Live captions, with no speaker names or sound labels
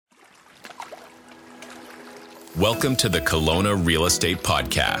Welcome to the Kelowna Real Estate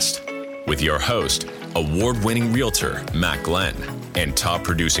Podcast with your host, award-winning realtor Matt Glenn, and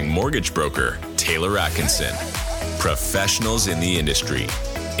top-producing mortgage broker Taylor Atkinson. Professionals in the industry,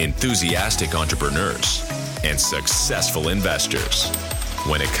 enthusiastic entrepreneurs, and successful investors.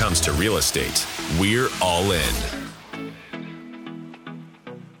 When it comes to real estate, we're all in.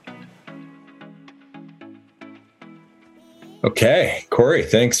 Okay, Corey,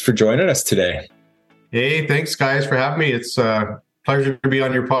 thanks for joining us today. Hey, thanks guys for having me. It's a pleasure to be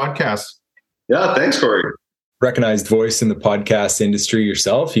on your podcast. Yeah, thanks, Corey. Recognized voice in the podcast industry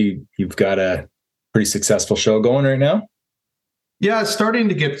yourself. You've got a pretty successful show going right now. Yeah, it's starting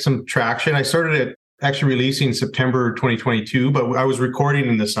to get some traction. I started it actually releasing September 2022, but I was recording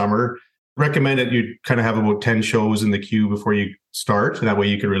in the summer. Recommended you kind of have about 10 shows in the queue before you start. And that way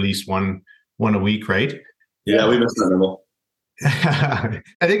you could release one a week, right? Yeah, we missed that memo. I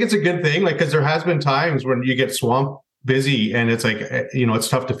think it's a good thing, like, because there has been times when you get swamped busy and it's like, it's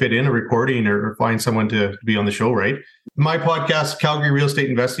tough to fit in a recording or find someone to be on the show, right? My podcast, Calgary Real Estate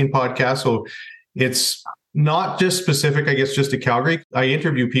Investing Podcast. So it's not just specific, I guess, just to Calgary. I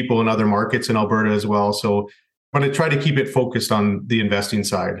interview people in other markets in Alberta as well. So, but I try to keep it focused on the investing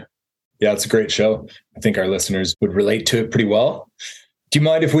side. Yeah, it's a great show. I think our listeners would relate to it pretty well. Do you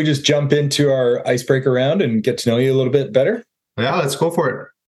mind if we just jump into our icebreaker round and get to know you a little bit better? Yeah, let's go for it.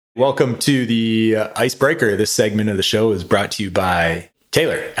 Welcome to the Icebreaker. This segment of the show is brought to you by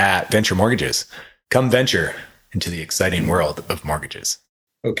Taylor at Venture Mortgages. Come venture into the exciting world of mortgages.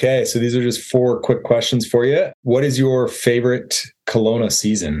 Okay, so these are just 4 quick questions for you. What is your favorite Kelowna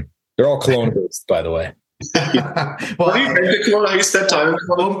season? They're all Kelowna based, by the way. Well, Kelowna, you spent time in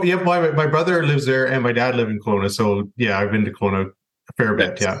Kelowna? Well, yeah, my brother lives there and my dad lived in Kelowna. So yeah, I've been to Kelowna a fair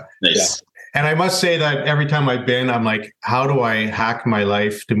bit. Yeah. Nice. Yeah. And I must say that every time I've been, I'm like, how do I hack my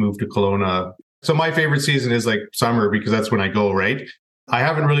life to move to Kelowna? So my favorite season is like summer because that's when I go, right? I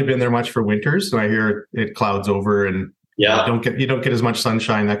haven't really been there much for winters. So I hear it clouds over and you don't get as much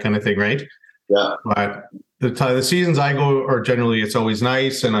sunshine, that kind of thing, right? Yeah. But the seasons I go are generally, it's always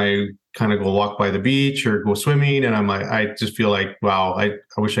nice. And I kind of go walk by the beach or go swimming. And I'm like, I just feel like, wow, I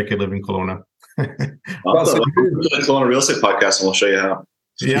wish I could live in Kelowna. Awesome. Welcome to the Kelowna Real Estate Podcast and we'll show you how.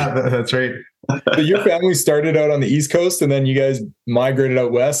 Yeah, that's right. So your family started out on the East Coast and then you guys migrated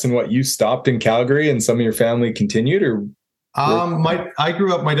out west, and you stopped in Calgary and some of your family continued, or? I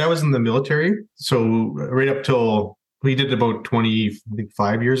grew up, my dad was in the military. So right up till he did about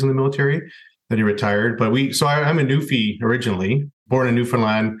 25 years in the military, then he retired. But I'm a Newfie originally, born in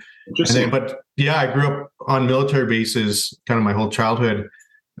Newfoundland. But yeah, I grew up on military bases kind of my whole childhood.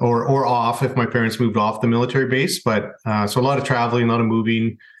 Or off if my parents moved off the military base. But so a lot of traveling, a lot of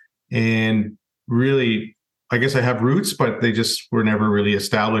moving, and really, I guess I have roots, but they just were never really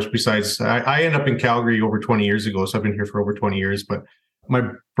established. Besides, I ended up in Calgary over 20 years ago. So I've been here for over 20 years. But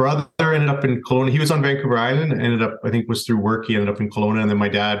my brother ended up in Kelowna. He was on Vancouver Island, was through work. He ended up in Kelowna. And then my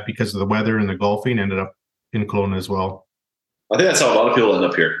dad, because of the weather and the golfing, ended up in Kelowna as well. I think that's how a lot of people end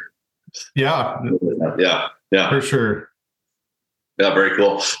up here. Yeah. Yeah. For sure. Yeah, very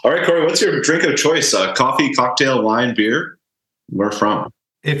cool. All right, Corey, what's your drink of choice? Coffee, cocktail, wine, beer? Where from?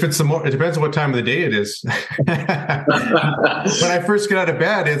 If it's it depends on what time of the day it is. When I first get out of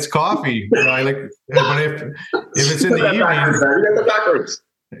bed, it's coffee. But if it's in the evening, you got the backwards.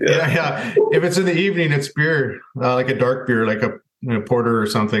 Yeah. If it's in the evening, it's beer, like a dark beer, like a porter or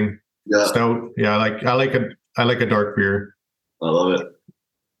something. Yeah. Stout. Yeah, I like a dark beer. I love it.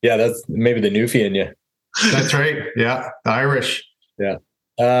 Yeah, that's maybe the Newfie in you. That's right. Yeah, Irish. Yeah.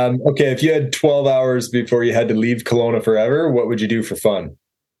 Okay, if you had 12 hours before you had to leave Kelowna forever, what would you do for fun?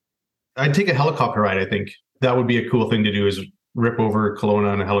 I'd take a helicopter ride, I think. That would be a cool thing to do, is rip over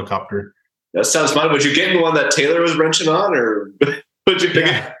Kelowna on a helicopter. That sounds fun. Would you get in one that Taylor was wrenching on, or would you pick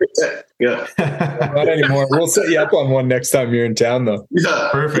it? Yeah. Not anymore. We'll set you up on one next time you're in town, though. Yeah.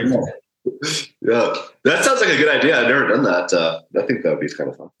 Perfect. Yeah. That sounds like a good idea. I've never done that. I think that would be kind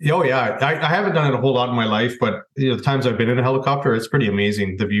of fun. Oh, yeah. I haven't done it a whole lot in my life, but the times I've been in a helicopter, it's pretty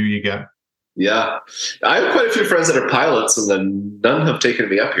amazing, the view you get. Yeah. I have quite a few friends that are pilots, and then none have taken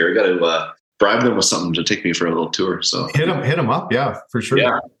me up here. I got to bribe them with something to take me for a little tour. So hit them up. Yeah, for sure.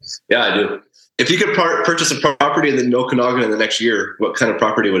 Yeah, I do. If you could purchase a property in the Okanagan in the next year, what kind of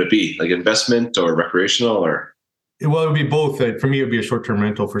property would it be? Like investment or recreational, or? Well, it would be both. For me, it would be a short-term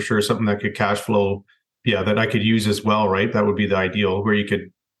rental for sure, something that could cash flow. Yeah, that I could use as well, right? That would be the ideal, where you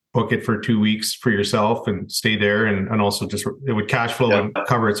could book it for 2 weeks for yourself and stay there, and also just it would cash flow and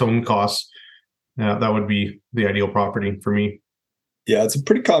cover its own costs. Yeah, that would be the ideal property for me. Yeah, it's a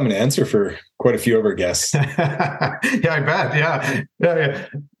pretty common answer for quite a few of our guests. Yeah, I bet. Yeah.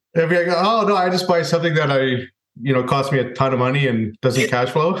 If I go, oh no, I just buy something that it costs me a ton of money and doesn't cash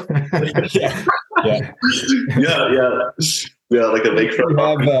flow. Yeah. Yeah, like a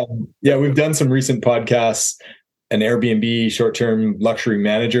lakefront. We've done some recent podcasts. An Airbnb short-term luxury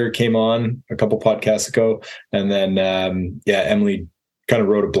manager came on a couple podcasts ago, and then Emily kind of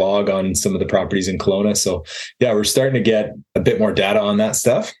wrote a blog on some of the properties in Kelowna. So yeah, we're starting to get a bit more data on that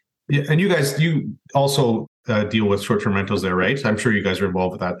stuff. Yeah, and you also deal with short-term rentals there, right? I'm sure you guys are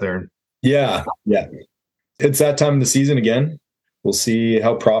involved with that there. Yeah. It's that time of the season again. We'll see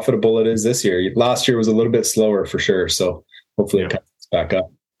how profitable it is this year. Last year was a little bit slower for sure. So hopefully it comes back up.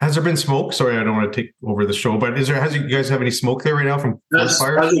 Has there been smoke? Sorry, I don't want to take over the show, but you guys have any smoke there right now from fires?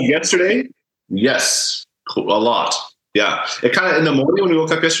 As of yesterday? Yes, a lot. Yeah. It kind of, in the morning when we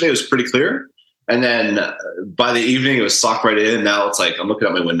woke up yesterday, it was pretty clear. And then by the evening, it was socked right in. Now it's like, I'm looking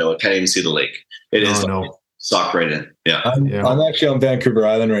out my window. I can't even see the lake. It is socked right in. Yeah. I'm actually on Vancouver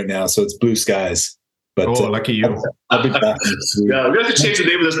Island right now, so it's blue skies. But lucky you. I'll be back. Yeah, we're going to have to change the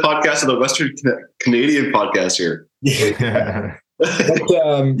name of this podcast to the Western Canadian podcast here. Yeah.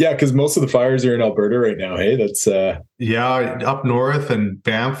 Because most of the fires are in Alberta right now. Hey, that's up north, and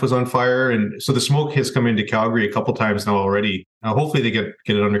Banff was on fire, and so the smoke has come into Calgary a couple times now already. Hopefully, they get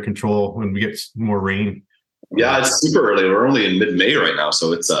it under control when we get more rain. Yeah, it's super early. We're only in mid-May right now,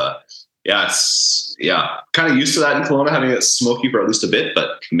 so it's kind of used to that in Kelowna, having it smoky for at least a bit.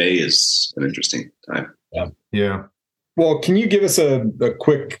 But May is an interesting time. Yeah. Well, can you give us a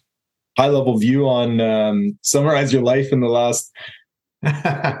quick high-level view on summarize your life in the last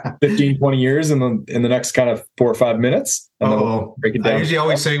 15, 20 years in the next kind of 4 or 5 minutes? And then we'll break it down. I usually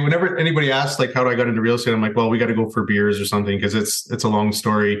always say, whenever anybody asks like how I got into real estate, I'm like, well, we got to go for beers or something, because it's a long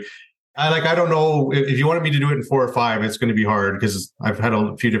story. I don't know if you wanted me to do it in 4 or 5, it's going to be hard, because I've had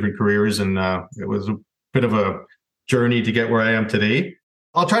a few different careers, and it was a bit of a journey to get where I am today.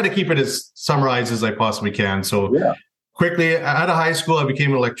 I'll try to keep it as summarized as I possibly can. So quickly, out of high school, I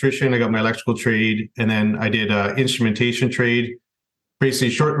became an electrician. I got my electrical trade, and then I did instrumentation trade.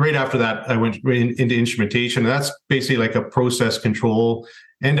 Basically, right after that, I went into instrumentation. And that's basically like a process control,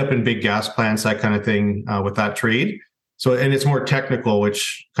 end up in big gas plants, that kind of thing with that trade. So, and it's more technical,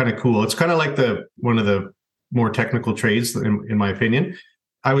 which kind of cool. It's kind of like one of the more technical trades, in my opinion.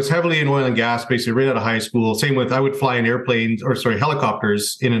 I was heavily in oil and gas, basically right out of high school. Same with, I would fly in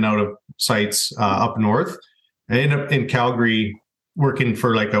helicopters in and out of sites up north. I ended up in Calgary working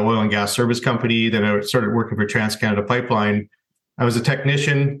for like an oil and gas service company. Then I started working for TransCanada Pipeline. I was a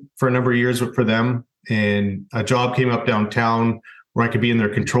technician for a number of years for them, and a job came up downtown where I could be in their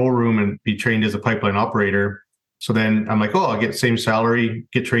control room and be trained as a pipeline operator. So then I'm like, I'll get the same salary,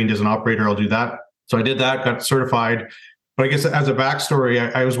 get trained as an operator. I'll do that. So I did that, got certified. But I guess as a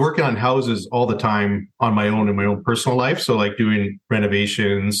backstory, I was working on houses all the time on my own in my own personal life. So like doing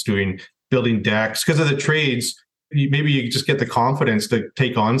renovations, building decks, because of the trades. Maybe you just get the confidence to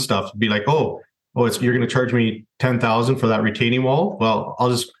take on stuff, to be like, you're going to charge me $10,000 for that retaining wall. Well, I'll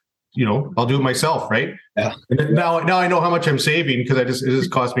just, I'll do it myself, right? Yeah. And now I know how much I'm saving, because it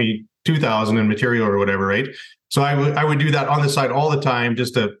just cost me $2,000 in material or whatever, right? So I would do that on the side all the time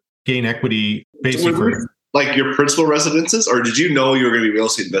just to gain equity, basically. Like your principal residences, or did you know you were going to be real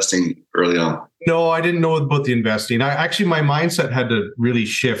estate investing early on? No, I didn't know about the investing. My mindset had to really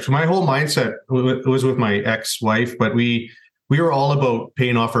shift. My whole mindset was with my ex-wife, but we were all about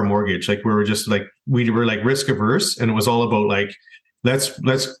paying off our mortgage. Like we were like risk averse, and it was all about like, let's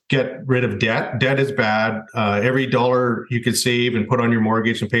get rid of debt. Debt is bad. Every dollar you could save and put on your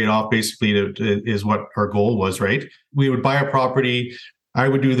mortgage and pay it off basically is what our goal was, right? We would buy a property. I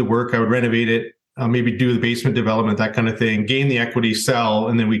would do the work. I would renovate it. Maybe do the basement development, that kind of thing, gain the equity, sell,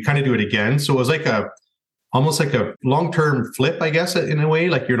 and then we kind of do it again. So it was like almost like a long-term flip, I guess, in a way.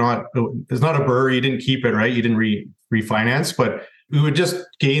 Like it's not a burr. You didn't keep it, right? You didn't refinance, but we would just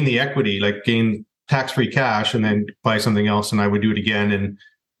gain the equity, like gain tax-free cash, and then buy something else. And I would do it again and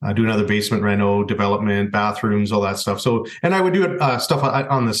do another basement reno, development, bathrooms, all that stuff. So, and I would do stuff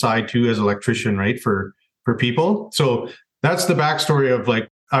on the side too as an electrician, right? For people. So that's the backstory of like,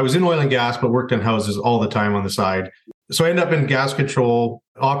 I was in oil and gas, but worked on houses all the time on the side. So I ended up in gas control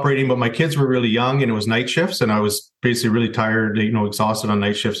operating, but my kids were really young and it was night shifts. And I was basically really tired, exhausted on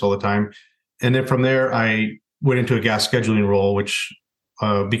night shifts all the time. And then from there, I went into a gas scheduling role, which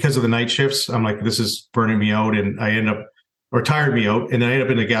because of the night shifts, I'm like, this is burning me out. And tired me out. And then I ended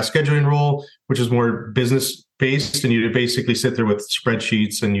up in a gas scheduling role, which is more business based. And you basically sit there with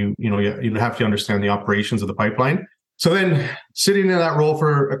spreadsheets and you have to understand the operations of the pipeline. So then sitting in that role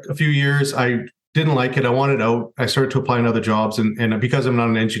for a few years, I didn't like it. I wanted out. I started to apply in other jobs. And because I'm not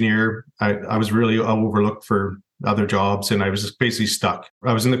an engineer, I was really overlooked for other jobs, and I was just basically stuck.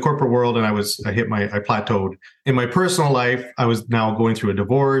 I was in the corporate world and I plateaued. In my personal life, I was now going through a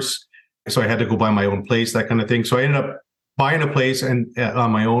divorce. So I had to go buy my own place, that kind of thing. So I ended up buying a place and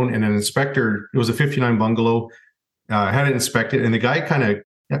on my own, and an inspector, it was a 59 bungalow. I had it inspected, and the guy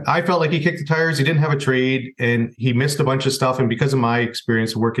I felt like he kicked the tires. He didn't have a trade and he missed a bunch of stuff. And because of my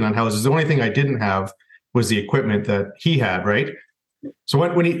experience working on houses, the only thing I didn't have was the equipment that he had, right? So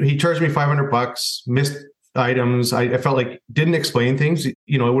when he charged me $500, missed items, I felt like didn't explain things. It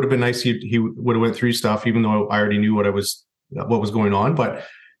would have been nice. He would have went through stuff, even though I already knew what was going on. But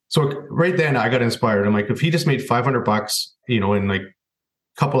so right then I got inspired. I'm like, if he just made $500, in like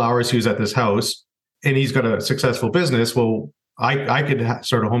a couple hours, he was at this house and he's got a successful business. Well, I could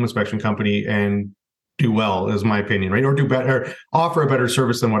start a home inspection company and do well, is my opinion, right? Or do better, offer a better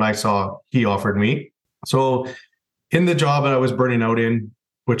service than what I saw he offered me. So in the job that I was burning out in,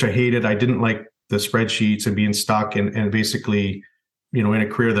 which I hated, I didn't like the spreadsheets and being stuck and basically, in a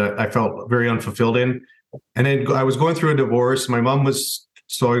career that I felt very unfulfilled in. And then I was going through a divorce. My mom was,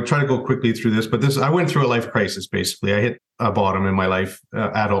 so I try to go quickly through this, but I went through a life crisis, basically. I hit a bottom in my life,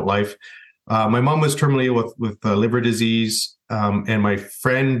 adult life. My mom was terminally ill with liver disease, and my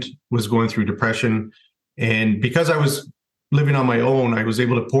friend was going through depression. And because I was living on my own, I was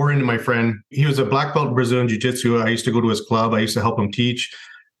able to pour into my friend. He was a black belt in Brazilian Jiu-Jitsu. I used to go to his club. I used to help him teach.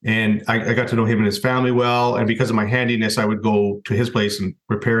 And I got to know him and his family well. And because of my handiness, I would go to his place and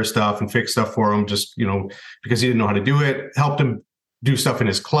repair stuff and fix stuff for him, just, because he didn't know how to do it. Helped him do stuff in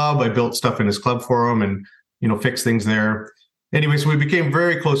his club. I built stuff in his club for him and, fix things there. Anyway, so we became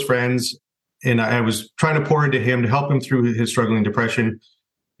very close friends. And I was trying to pour into him to help him through his struggling depression.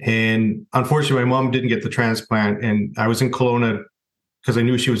 And unfortunately, my mom didn't get the transplant. And I was in Kelowna because I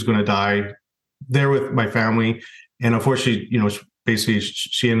knew she was going to die there with my family. And unfortunately, basically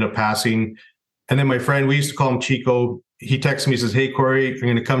she ended up passing. And then my friend, we used to call him Chico. He texted me, says, "Hey, Corey, I'm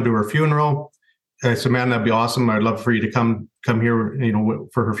going to come to her funeral." I said, "Man, that'd be awesome. I'd love for you to come here,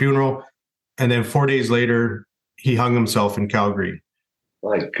 for her funeral." And then 4 days later, he hung himself in Calgary.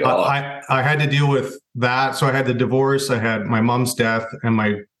 My God. I had to deal with that. So I had the divorce, I had my mom's death, and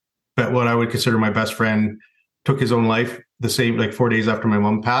what I would consider my best friend took his own life the same, like 4 days after my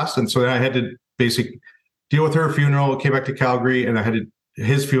mom passed. And so then I had to basically deal with her funeral, came back to Calgary, and I had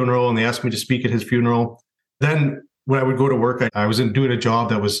his funeral, and they asked me to speak at his funeral. Then when I would go to work, I was doing a job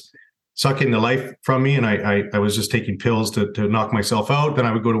that was sucking the life from me, and I was just taking pills to knock myself out. Then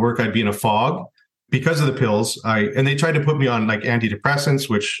I would go to work, I'd be in a fog because of the pills. And they tried to put me on like antidepressants,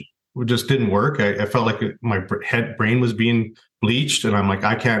 which just didn't work. I felt like my brain was being bleached, and I'm like,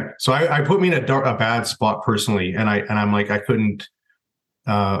 I can't. So I put me in a bad spot personally, and I'm like, I couldn't.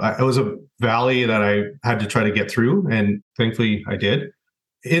 It was a valley that I had to try to get through, and thankfully I did.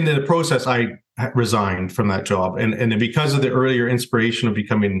 In the process, I resigned from that job, and because of the earlier inspiration of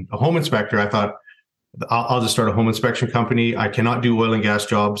becoming a home inspector, I thought I'll just start a home inspection company. I cannot do oil and gas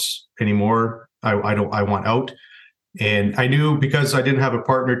jobs anymore. I want out. And I knew, because I didn't have a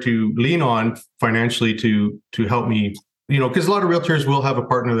partner to lean on financially to help me, because a lot of realtors will have a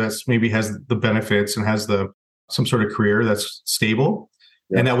partner that's maybe has the benefits and has some sort of career that's stable.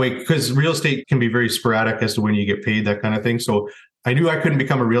 Yeah. And that way, because real estate can be very sporadic as to when you get paid, that kind of thing. So I knew I couldn't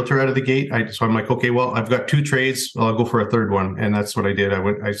become a realtor out of the gate. So I'm like, okay, well, I've got 2 trades. I'll go for a third one. And that's what I did.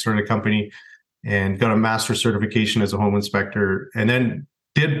 I started a company and got a master certification as a home inspector, and then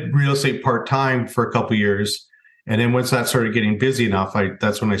did real estate part-time for a couple of years. And then once that started getting busy enough,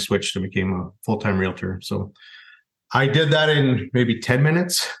 that's when I switched and became a full-time realtor. So I did that in maybe 10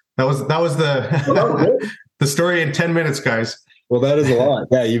 minutes. That was the the story in 10 minutes, guys. Well, that is a lot.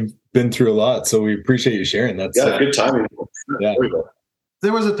 Yeah, you've been through a lot, so we appreciate you sharing. That's good timing. Yeah.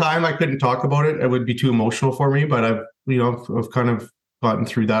 There was a time I couldn't talk about it. It would be too emotional for me, but I've kind of gotten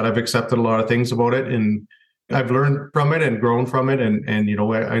through that. I've accepted a lot of things about it, and I've learned from it and grown from it. And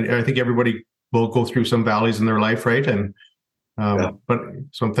I think everybody will go through some valleys in their life, right? And but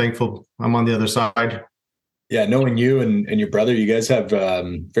so I'm thankful I'm on the other side. Yeah, knowing you and your brother, you guys have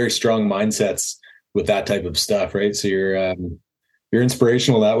very strong mindsets with that type of stuff, right? So you're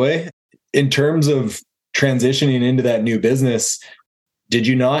inspirational that way. In terms of transitioning into that new business, did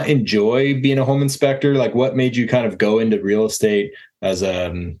you not enjoy being a home inspector? Like, what made you kind of go into real estate as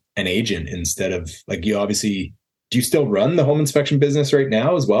an agent instead of, like, you obviously, do you still run the home inspection business right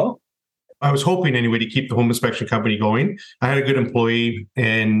now as well? I was hoping anyway to keep the home inspection company going. I had a good employee,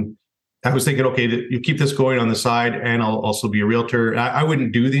 and I was thinking, okay, you keep this going on the side, and I'll also be a realtor. I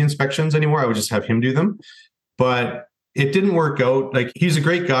wouldn't do the inspections anymore. I would just have him do them. But it didn't work out. Like, he's a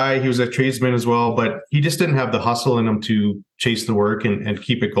great guy. He was a tradesman as well, but he just didn't have the hustle in him to chase the work and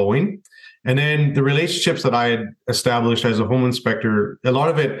keep it going. And then the relationships that I had established as a home inspector, a lot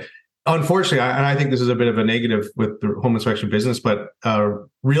of it, unfortunately, and I think this is a bit of a negative with the home inspection business, but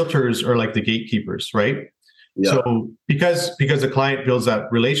realtors are like the gatekeepers, right? Yeah. So because the client builds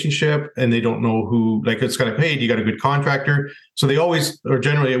that relationship and they don't know who, like, it's kind of, hey, you got a good contractor. So they always, or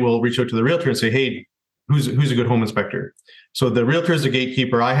generally will reach out to the realtor and say, hey, who's a good home inspector? So the realtor is the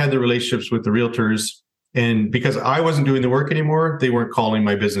gatekeeper. I had the relationships with the realtors. And because I wasn't doing the work anymore, they weren't calling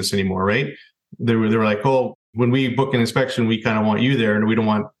my business anymore, right? They were like, oh, when we book an inspection, we kind of want you there and we don't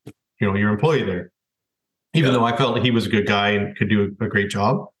want, your employee there. Even though I felt like he was a good guy and could do a great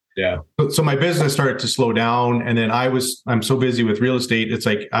job. Yeah. So my business started to slow down. And then I'm so busy with real estate. It's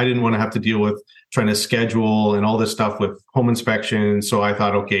like, I didn't want to have to deal with trying to schedule and all this stuff with home inspections. So I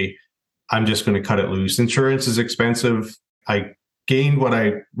thought, okay, I'm just going to cut it loose. Insurance is expensive. I gained what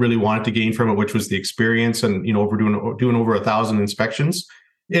I really wanted to gain from it, which was the experience and, over doing over 1,000 inspections.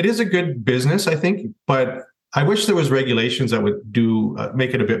 It is a good business, I think, but I wish there was regulations that would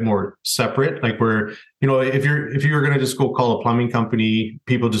make it a bit more separate. Like where, if you were going to just go call a plumbing company,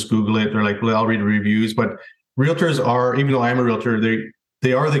 people just Google it. They're like, well, I'll read the reviews. But realtors are, even though I'm a realtor,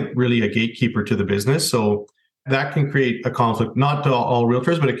 they are really a gatekeeper to the business. So that can create a conflict, not to all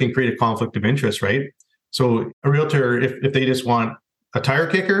realtors, but it can create a conflict of interest, right? So a realtor, if they just want a tire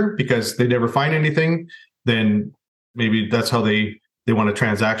kicker because they never find anything, then maybe that's how they want a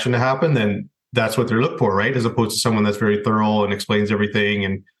transaction to happen. Then that's what they're looking for, right? As opposed to someone that's very thorough and explains everything.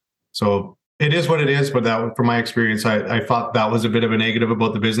 And so it is what it is. But that, from my experience, I thought that was a bit of a negative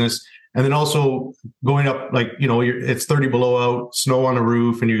about the business. And then also going up, like, it's 30 below out, snow on the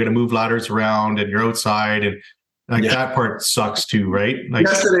roof, and you're going to move ladders around and you're outside. And that part sucks too, right? Like,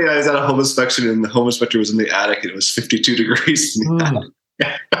 yesterday I was at a home inspection and the home inspector was in the attic and it was 52 degrees in the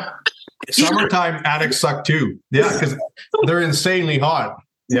attic. Summertime attics suck too. Yeah, because they're insanely hot.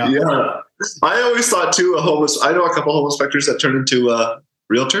 Yeah. I always thought too, I know a couple home inspectors that turned into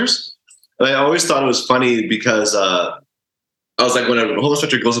realtors. And I always thought it was funny because I was like, when a home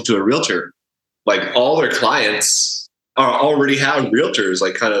inspector goes into a realtor, like all their clients already have realtors,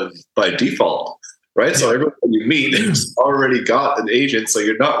 like kind of by default. Right. So everyone you meet has already got an agent. So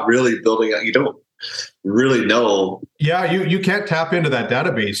you're not really building out. You don't really know. Yeah. You can't tap into that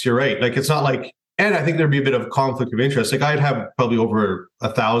database. You're right. Like, it's not like, and I think there'd be a bit of conflict of interest. Like, I'd have probably over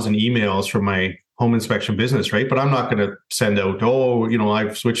 1,000 emails from my home inspection business. Right. But I'm not going to send out,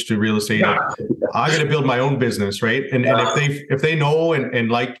 I've switched to real estate. I'm going to build my own business. Right. And if they know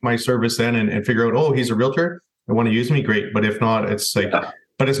and liked my service then and figure out, oh, he's a realtor, they want to use me. Great. But if not, it's like,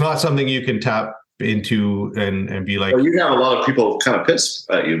 but it's not something you can tap into and be like, well, you have a lot of people kind of pissed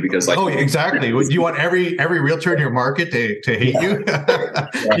at you because, like, oh, exactly. Do you want every realtor in your market to hate you?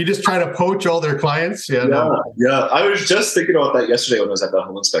 You just try to poach all their clients. Yeah. I was just thinking about that yesterday when I was at the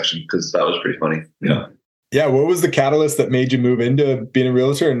home inspection because that was pretty funny. Yeah. What was the catalyst that made you move into being a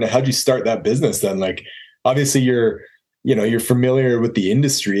realtor, and how'd you start that business then? Like, obviously you're familiar with the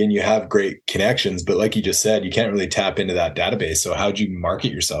industry and you have great connections, but like you just said, you can't really tap into that database. So how'd you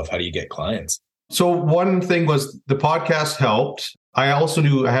market yourself? How do you get clients? So one thing was the podcast helped. I also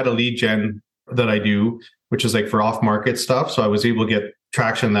knew I had a lead gen that I do, which is like for off-market stuff. So I was able to get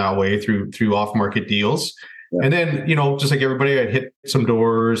traction that way through off-market deals. Yeah. And then, just like everybody, I'd hit some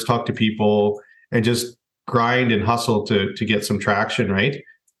doors, talk to people, and just grind and hustle to get some traction, right?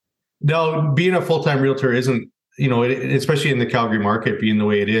 Now, being a full-time realtor isn't, especially in the Calgary market, being the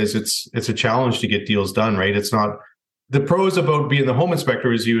way it is, it's a challenge to get deals done, right? It's not. The pros about being the home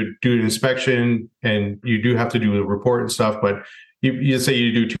inspector is you would do an inspection and you do have to do a report and stuff, but you say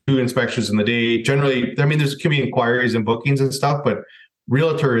you do 2 inspections in the day. Generally, I mean, there can be inquiries and bookings and stuff, but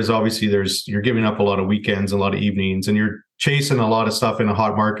realtor is obviously you're giving up a lot of weekends, a lot of evenings, and you're chasing a lot of stuff in a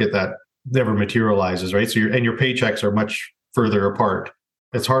hot market that never materializes, right? So your paychecks are much further apart.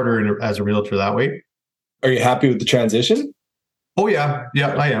 It's harder as a realtor that way. Are you happy with the transition? Oh yeah,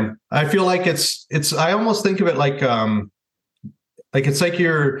 I am. I feel like it's. I almost think of it like it's like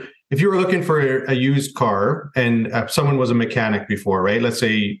if you were looking for a used car and someone was a mechanic before, right? Let's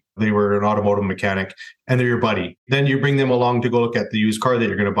say they were an automotive mechanic and they're your buddy. Then you bring them along to go look at the used car that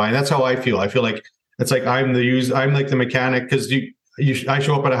you're going to buy. And that's how I feel. I feel like it's like I'm like the mechanic because I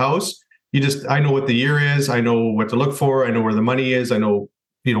show up at a house. I know what the year is. I know what to look for. I know where the money is. I know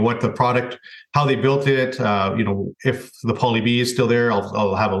what the product, how they built it, if the poly B is still there,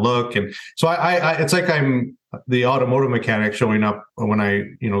 I'll have a look. And so I it's like I'm the automotive mechanic showing up when I,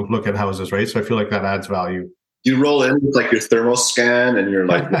 look at houses, right? So I feel like that adds value. You roll in with like your thermal scan and you're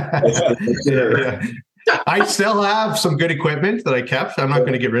like, yeah. I still have some good equipment that I kept. I'm not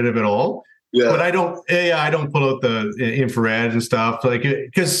going to get rid of it all. But I don't pull out the infrared and stuff, like,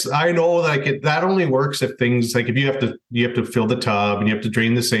 because I know like that only works if things like if you have to fill the tub and you have to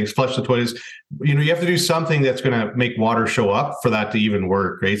drain the sinks, flush the toilets, you have to do something that's going to make water show up for that to even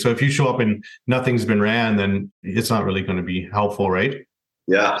work, right? So if you show up and nothing's been ran, then it's not really going to be helpful, right?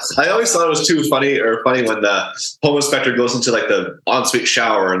 Yeah, I always thought it was funny when the home inspector goes into like the ensuite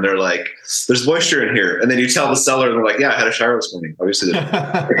shower and they're like, "There's moisture in here," and then you tell the seller and they're like, "Yeah, I had a shower this morning." Obviously,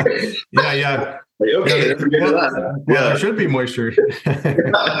 yeah. Like, okay, there should be moisture.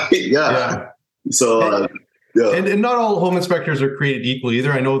 yeah. So, and not all home inspectors are created equal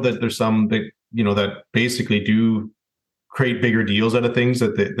either. I know that there's some that that basically do create bigger deals out of things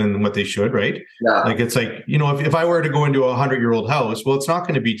than what they should, right? Yeah. Like it's like, if I were to go into a 100-year-old house, well, it's not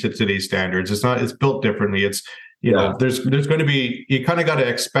going to be to today's standards. It's built differently. It's, there's going to be, you kind of got to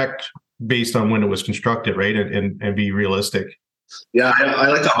expect based on when it was constructed, right? And be realistic. Yeah. I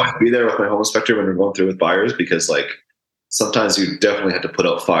like to always be there with my home inspector when we're going through with buyers, because like sometimes you definitely have to put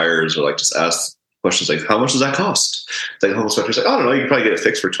out fires or like just ask questions like, how much does that cost? It's like the home inspector's like, I don't know, you can probably get it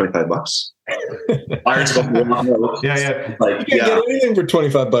fixed for $25. Buyers go, yeah. Like, you can't get anything for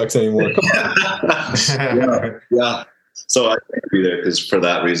 $25 anymore. Come on. Yeah. So I can be there for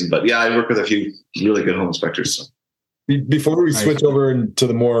that reason. But yeah, I work with a few really good home inspectors. So. Before we switch over into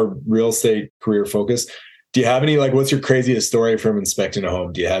the more real estate career focus, do you have any, like, what's your craziest story from inspecting a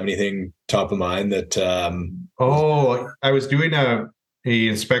home? Do you have anything top of mind that? I was doing a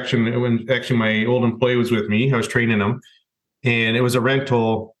inspection when actually my old employee was with me. I was training him, and it was a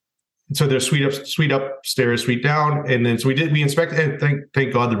rental. So there's suite upstairs, suite down, and then so we inspected. And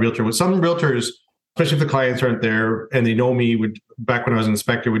thank God the realtor was. Some realtors, especially if the clients aren't there and they know me, would back when I was an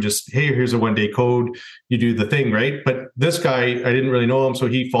inspector would just, hey, here's a 1-day code, you do the thing, right? But this guy, I didn't really know him, so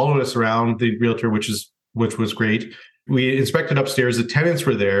he followed us around, the realtor, which was great. We inspected upstairs. The tenants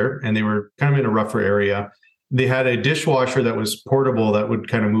were there, and they were kind of in a rougher area. They had a dishwasher that was portable that would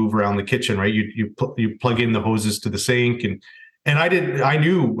kind of move around the kitchen, right? You plug in the hoses to the sink, and I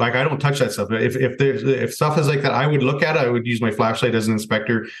knew, like, I don't touch that stuff. If stuff is like that, I would look at it. I would use my flashlight as an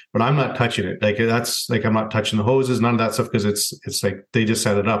inspector, but I'm not touching it. Like, that's like, I'm not touching the hoses, none of that stuff, because it's like they just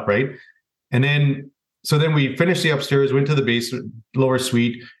set it up, right? And then we finished the upstairs, went to the basement, lower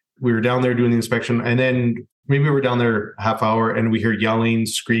suite. We were down there doing the inspection, and then maybe we were down there a half hour, and we hear yelling,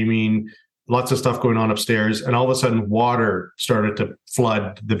 screaming, lots of stuff going on upstairs. And all of a sudden, water started to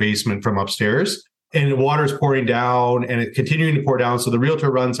flood the basement from upstairs. And the water's pouring down, and it's continuing to pour down. So the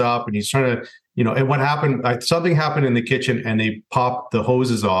realtor runs up, and he's trying to, and what happened, something happened in the kitchen, and they popped the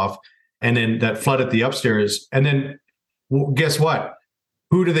hoses off, and then that flooded the upstairs. And then guess what?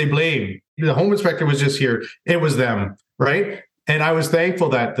 Who do they blame? The home inspector was just here. It was them, right? And I was thankful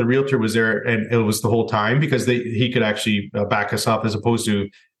that the realtor was there, and it was the whole time, because he could actually back us up, as opposed to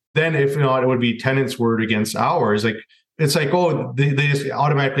then, if not, it would be tenants' word against ours. Like, it's like, they just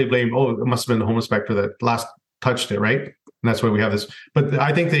automatically blame, it must have been the home inspector that last touched it, right? And that's why we have this. But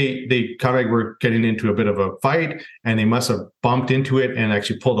I think they kind of were getting into a bit of a fight, and they must have bumped into it and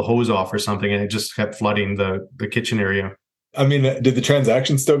actually pulled the hose off or something, and it just kept flooding the kitchen area. I mean, did the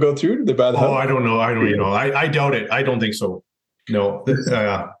transaction still go through? Did they buy the house? I don't know. I don't even know. I doubt it. I don't think so. No.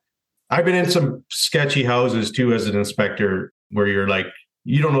 I've been in some sketchy houses too as an inspector, where you're like,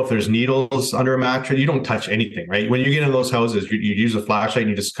 you don't know if there's needles under a mattress. You don't touch anything, right? When you get in those houses, you use a flashlight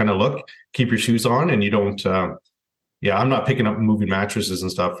and you just kind of look, keep your shoes on, and you don't. I'm not picking up moving mattresses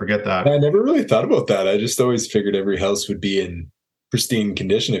and stuff. Forget that. I never really thought about that. I just always figured every house would be in pristine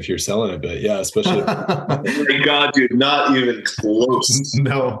condition if you're selling it. But yeah, especially. Oh my God, dude, not even close.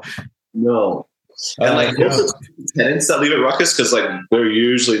 No. And like most of the tenants that leave at Ruckus, because like they're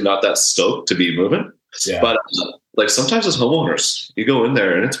usually not that stoked to be moving. Yeah. But like sometimes as homeowners, you go in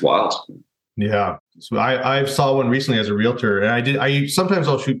there and it's wild. Yeah. So I saw one recently as a realtor, and sometimes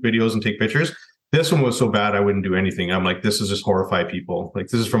I'll shoot videos and take pictures. This one was so bad I wouldn't do anything. I'm like, this is just horrify people. Like,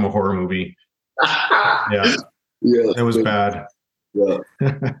 this is from a horror movie. Yeah. It was bad. Yeah.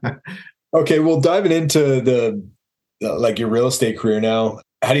 Okay, well, diving into the like your real estate career now,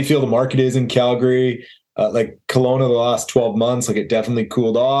 how do you feel the market is in Calgary? Like Kelowna, the last 12 months, like it definitely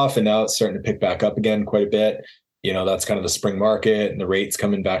cooled off, and now it's starting to pick back up again quite a bit. That's kind of the spring market, and the rates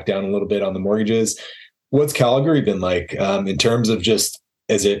coming back down a little bit on the mortgages. What's Calgary been like in terms of just,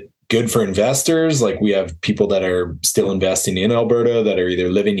 is it good for investors? Like, we have people that are still investing in Alberta that are either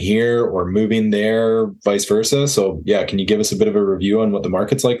living here or moving there, vice versa. So yeah, can you give us a bit of a review on what the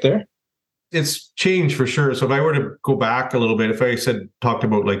market's like there? It's changed for sure. So if I were to go back a little bit, if I talked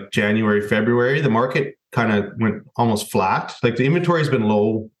about like January, February, the market kind of went almost flat. Like, the inventory has been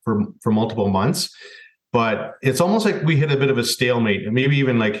low for multiple months. but it's almost like we hit a bit of a stalemate, and maybe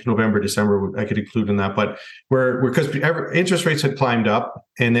even like November, December, I could include in that. But because interest rates had climbed up,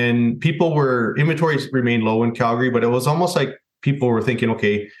 and then inventories remained low in Calgary, but it was almost like people were thinking,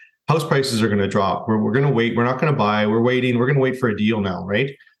 okay, house prices are going to drop. We're going to wait. We're not going to buy. We're waiting. We're going to wait for a deal now,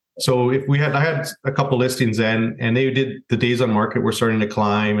 right? So I had a couple listings then, and they did the days on market were starting to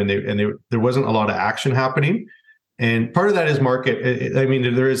climb, and there wasn't a lot of action happening. And part of that is market. I mean,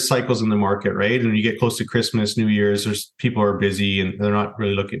 there is cycles in the market, right? And you get close to Christmas, New Year's, people are busy and they're not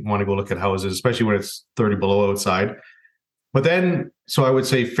really want to go look at houses, especially when it's 30 below outside. But then, so I would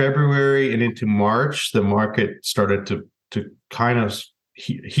say February and into March, the market started to kind of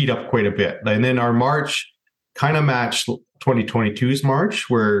heat up quite a bit. And then our March kind of matched 2022's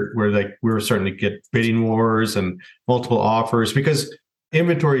March, where like we were starting to get bidding wars and multiple offers because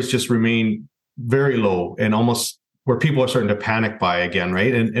inventories just remain very low and almost where people are starting to panic buy again,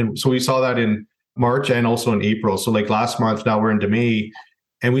 right? And so we saw that in March and also in April. So like last month, now we're into May,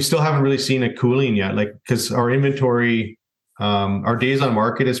 and we still haven't really seen a cooling yet. Like because our inventory, our days on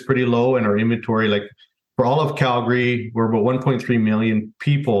market is pretty low, and our inventory, like for all of Calgary, we're about 1.3 million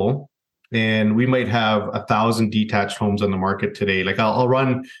people, and we might have 1,000 detached homes on the market today. Like I'll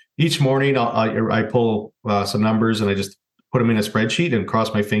run each morning. I pull some numbers and I just put them in a spreadsheet and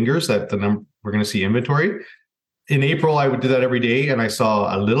cross my fingers that we're going to see inventory. In April, I would do that every day, and I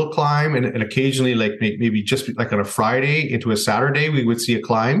saw a little climb, and occasionally, like maybe just like on a Friday into a Saturday, we would see a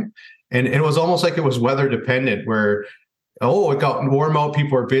climb, and it was almost like it was weather dependent. Where it got warm out,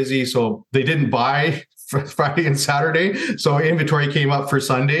 people are busy, so they didn't buy for Friday and Saturday, so inventory came up for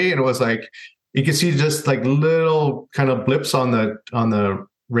Sunday, and it was like you could see just like little kind of blips on the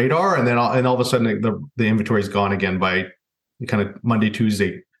radar, and then all of a sudden the inventory is gone again by kind of Monday,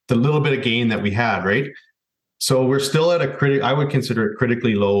 Tuesday. The little bit of gain that we had, right? So we're still at I would consider it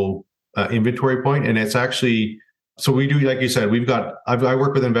critically low inventory point. And it's actually, so we do, like you said, I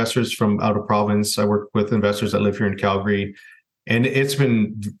work with investors from out of province. I work with investors that live here in Calgary, and it's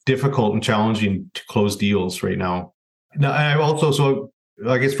been difficult and challenging to close deals right now. Now, I also, so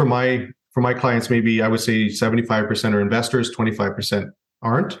I guess for my clients, maybe I would say 75% are investors, 25%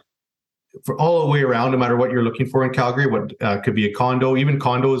 aren't. For all the way around, no matter what you're looking for in Calgary, what could be a condo, even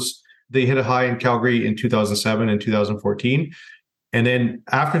condos, they hit a high in Calgary in 2007 and 2014. And then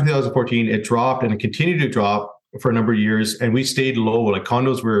after 2014, it dropped and it continued to drop for a number of years. And we stayed low. Like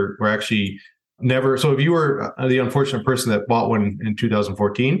condos were actually never. So if you were the unfortunate person that bought one in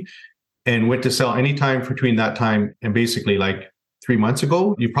 2014 and went to sell anytime between that time and basically like 3 months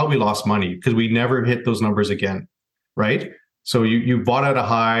ago, you probably lost money because we never hit those numbers again, right? So you bought at a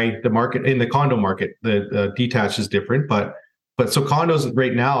high. The market in the condo market, the detached is different, but so condos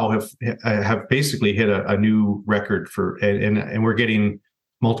right now have basically hit a new record for, and we're getting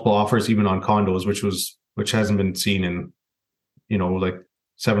multiple offers even on condos, which hasn't been seen in, like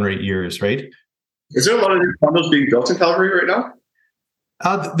 7 or 8 years, right? Is there a lot of new condos being built in Calgary right now?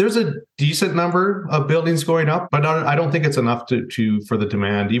 There's a decent number of buildings going up, but I don't think it's enough for the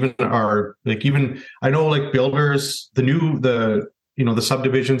demand. Even I know like builders, the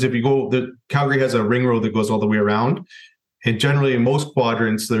subdivisions. If you go, Calgary has a ring road that goes all the way around. And generally, in most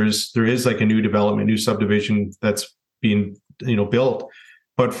quadrants, there is like a new development, new subdivision that's being built.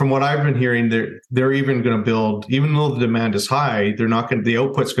 But from what I've been hearing, they're even going to build, even though the demand is high, the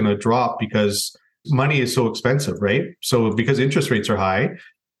output's going to drop because money is so expensive, right? So because interest rates are high,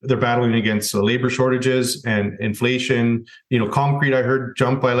 they're battling against labor shortages and inflation. Concrete I heard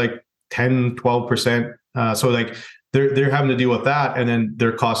jump by like 10, 12%. So like they're having to deal with that, and then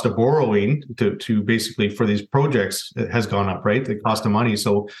their cost of borrowing to basically for these projects has gone up, right? The cost of money,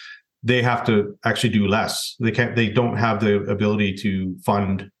 so they have to actually do less. They don't have the ability to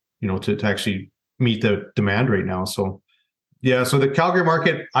fund, to actually meet the demand right now. So yeah, so the Calgary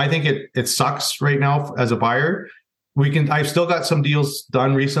market, I think it sucks right now as a buyer. I've still got some deals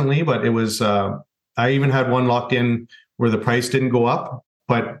done recently, but it was I even had one locked in where the price didn't go up,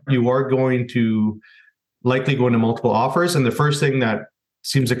 but you are going to likely go into multiple offers. And the first thing that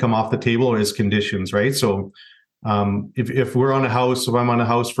seems to come off the table is conditions, right? So if we're on a house, if I'm on a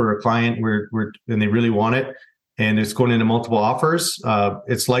house for a client and they really want it and it's going into multiple offers,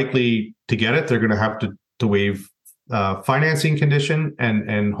 it's likely to get it. They're going to have to waive financing condition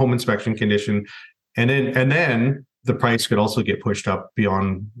and home inspection condition. And then the price could also get pushed up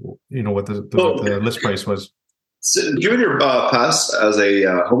beyond, what the list price was. So given your past as a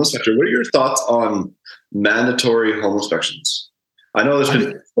home inspector, what are your thoughts on mandatory home inspections? I know there's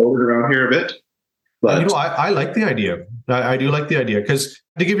been floated around here a bit. But I like the idea. I do like the idea, because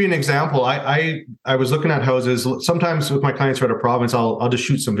to give you an example, I was looking at houses. Sometimes with my clients who are out of province, I'll just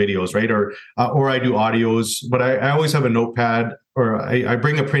shoot some videos, right? Or I do audios, but I always have a notepad, or I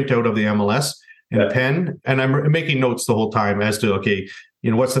bring a printout of the MLS and a pen, and I'm making notes the whole time as to, okay,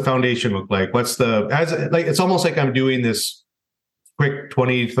 what's the foundation look like? It's almost like I'm doing this quick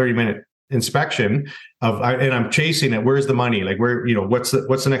 20, 30 minute inspection and I'm chasing it. Where's the money? Like, where, what's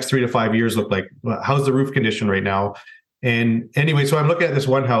the next 3 to 5 years look like? How's the roof condition right now? And anyway, so I'm looking at this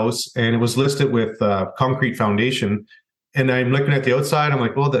one house, and it was listed with concrete foundation. And I'm looking at the outside. I'm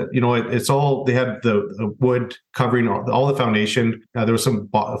like, well, it's all, they had the wood covering all the foundation. There was some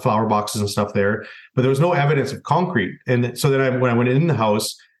flower boxes and stuff there, but there was no evidence of concrete. And so then when I went in the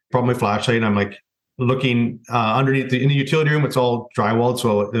house, brought my flashlight, and I'm like looking underneath in the utility room. It's all drywalled,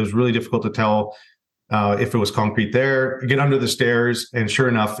 so it was really difficult to tell if it was concrete there. You get under the stairs, and sure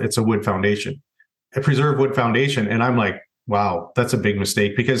enough, it's a wood foundation, a preserved wood foundation. And I'm like, wow, that's a big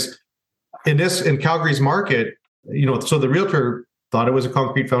mistake, because in Calgary's market, so the realtor thought it was a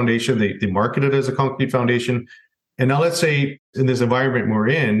concrete foundation. They marketed it as a concrete foundation. And now let's say in this environment we're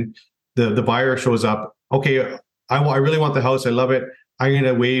in, the buyer shows up. Okay, I really want the house. I love it. I'm going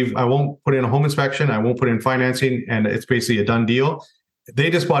to waive. I won't put in a home inspection. I won't put in financing. And it's basically a done deal.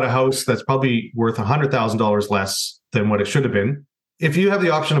 They just bought a house that's probably worth $100,000 less than what it should have been. If you have the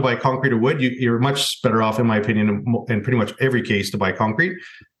option to buy concrete or wood, you're much better off, in my opinion, in pretty much every case, to buy concrete,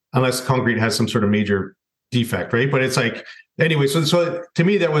 unless concrete has some sort of major defect, right? But it's like, anyway, so to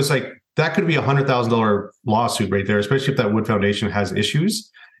me, that was like, that could be $100,000 lawsuit right there, especially if that wood foundation has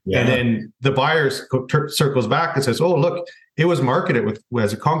issues. Yeah. And then the buyer circles back and says, oh, look, it was marketed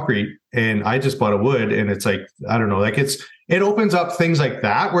as a concrete, and I just bought a wood. And it's like, I don't know, like it opens up things like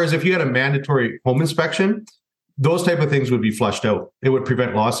that. Whereas if you had a mandatory home inspection, those type of things would be flushed out. It would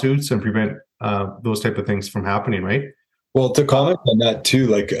prevent lawsuits and prevent those type of things from happening, right? Well, to comment on that too,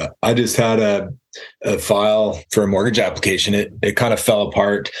 like I just had a file for a mortgage application. It kind of fell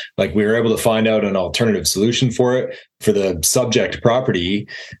apart. Like, we were able to find out an alternative solution for it. For the subject property,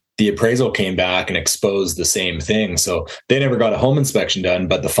 the appraisal came back and exposed the same thing. So they never got a home inspection done,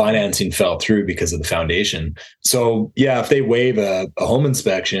 but the financing fell through because of the foundation. So yeah, if they waive a home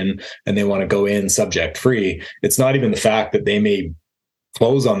inspection and they want to go in subject free, it's not even the fact that they may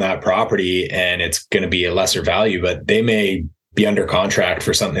close on that property and it's going to be a lesser value, but they may be under contract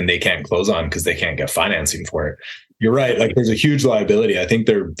for something they can't close on because they can't get financing for it. You're right. Like, there's a huge liability. I think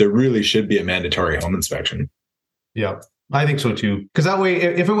there really should be a mandatory home inspection. Yeah, I think so too. Because that way,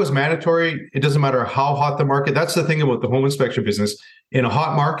 if it was mandatory, it doesn't matter how hot the market. That's the thing about the home inspection business. In a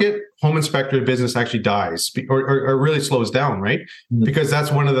hot market, home inspector business actually dies or really slows down, right? Mm-hmm. Because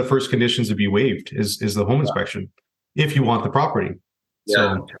that's one of the first conditions to be waived is the home inspection, if you want the property. Yeah.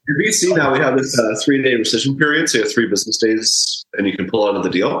 So, in BC now, we have this 3-day rescission period. So you have 3 business days and you can pull out of the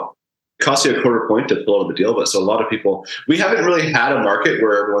deal. It costs you a quarter point to pull out of the deal. But so a lot of people, we haven't really had a market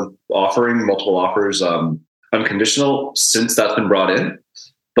where everyone's offering multiple offers unconditional since that's been brought in.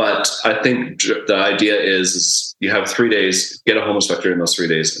 But I think the idea is you have 3 days, get a home inspector in those 3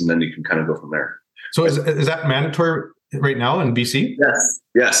 days, and then you can kind of go from there. So is that mandatory right now in BC?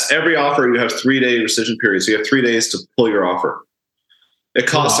 Yes. Every offer, you have 3-day rescission period. So you have 3 days to pull your offer. It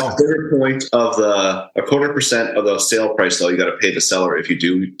costs a quarter point of a 0.25% of the sale price, though. You got to pay the seller if you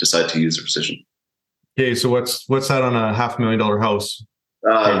do decide to use a rescission. Okay, so what's that on a $500,000 house?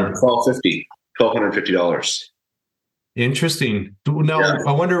 $1,250. Interesting. Now, yeah.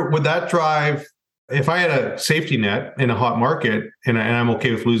 I wonder, would that drive? If I had a safety net in a hot market and I'm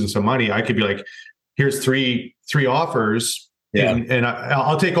okay with losing some money, I could be like, here's three offers, and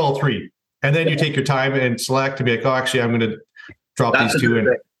I'll take all 3, and then you take your time and select to be like, oh, actually, I'm going to drop these 2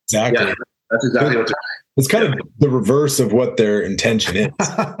 in. Exactly. Yeah, that's exactly what they're doing. It's kind of the reverse of what their intention is.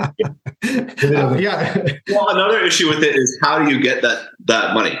 Yeah. Well, another issue with it is, how do you get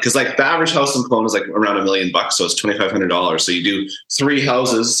that money? Because like the average house in Kelowna is like around $1 million, so it's $2,500. So you do 3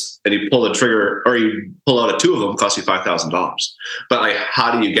 houses and you pull the trigger, or you pull out 2 of them, costs you $5,000. But like,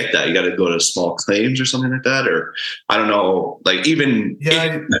 how do you get that? You got to go to small claims or something like that, or I don't know. Like, even if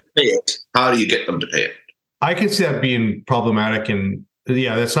they pay it, how do you get them to pay it? I can see that being problematic, and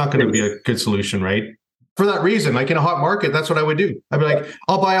that's not going to be a good solution, right? For that reason, like in a hot market, that's what I would do. I'd be like,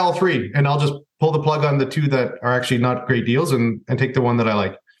 I'll buy all 3 and I'll just pull the plug on the 2 that are actually not great deals and take the one that I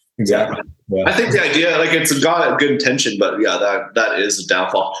like. Exactly. Yeah. I think the idea, like, it's got a good intention, but yeah, that is a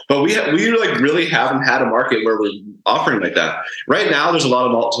downfall. But we like really haven't had a market where we're offering like that. Right now, there's a lot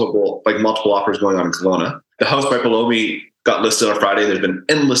of multiple offers going on in Kelowna. The house right below me got listed on Friday. There's been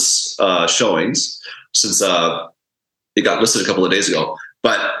endless showings since it got listed a couple of days ago.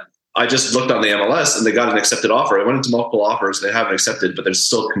 But I just looked on the MLS and they got an accepted offer. I went into multiple offers. They haven't accepted, but there's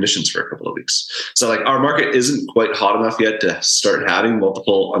still conditions for a couple of weeks. So like our market isn't quite hot enough yet to start having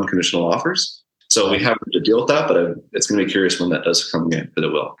multiple unconditional offers. So we have to deal with that, but it's going to be curious when that does come in, but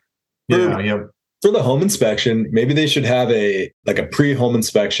it will. Yeah. For the home inspection, maybe they should have a pre-home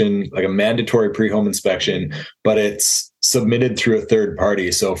inspection, like a mandatory pre-home inspection, but it's submitted through a third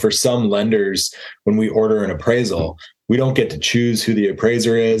party. So for some lenders, when we order an appraisal, we don't get to choose who the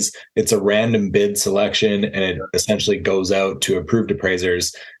appraiser is. It's a random bid selection, and it essentially goes out to approved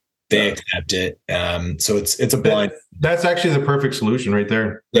appraisers. They accept it. So it's a blind. That's actually the perfect solution right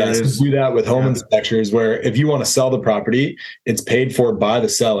there. Yeah, so do that with home inspectors, where if you want to sell the property, it's paid for by the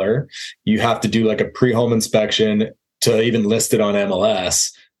seller. You have to do like a pre-home inspection to even list it on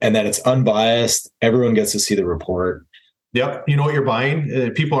MLS, and then it's unbiased. Everyone gets to see the report. Yep. You know what you're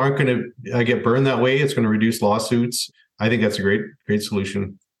buying. People aren't going to get burned that way. It's going to reduce lawsuits. I think that's a great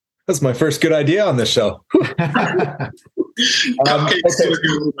solution. That's my first good idea on this show.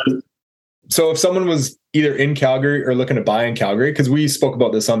 So if someone was either in Calgary or looking to buy in Calgary, because we spoke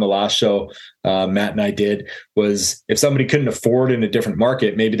about this on the last show, Matt and I did, was if somebody couldn't afford in a different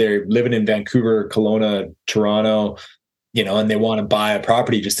market, maybe they're living in Vancouver, Kelowna, Toronto, and they want to buy a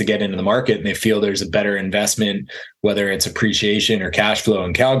property just to get into the market, and they feel there's a better investment, whether it's appreciation or cash flow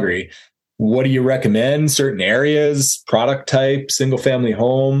in Calgary. What do you recommend? Certain areas, product type, single family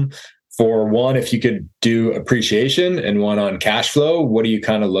home? For one, if you could do appreciation, and one on cash flow, what are you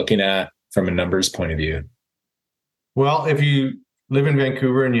kind of looking at from a numbers point of view? Well, if you live in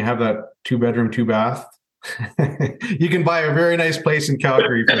Vancouver and you have that 2-bedroom, 2-bath, you can buy a very nice place in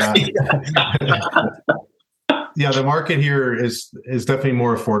Calgary for that. Yeah, the market here is definitely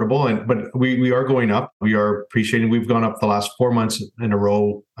more affordable, but we are going up. We are appreciating. We've gone up the last 4 months in a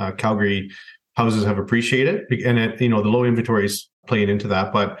row. Calgary houses have appreciated, and the low inventory is playing into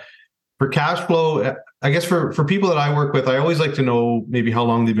that. But for cash flow, I guess for people that I work with, I always like to know maybe how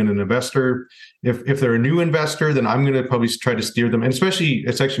long they've been an investor. If they're a new investor, then I'm going to probably try to steer them. And especially,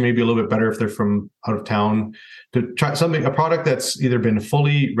 it's actually maybe a little bit better if they're from out of town, to try a product that's either been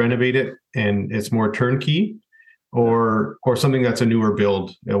fully renovated and it's more turnkey, or something that's a newer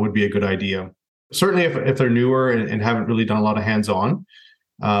build. That would be a good idea. Certainly if they're newer and haven't really done a lot of hands-on,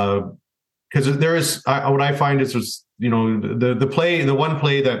 because there is, what I find is there's, the one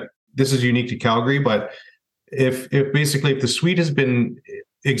play that this is unique to Calgary, but if the suite has been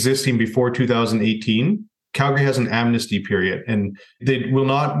existing before 2018, Calgary has an amnesty period, and they will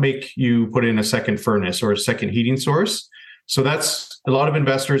not make you put in a second furnace or a second heating source. So that's a lot of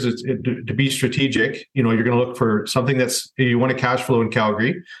investors. To be strategic, you're going to look for something that's, you want a cash flow in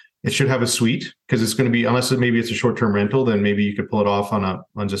Calgary. It should have a suite, because it's going to be, unless maybe it's a short-term rental, then maybe you could pull it off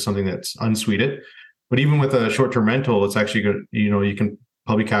on just something that's unsuited. But even with a short-term rental, it's actually good. You can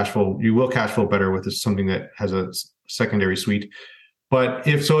probably you will cash flow better with something that has a secondary suite. But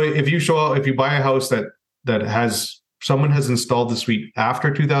if you buy a house that has, someone has installed the suite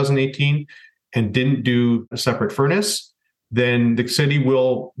after 2018 and didn't do a separate furnace, then the city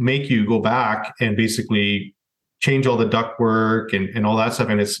will make you go back and basically change all the ductwork and all that stuff.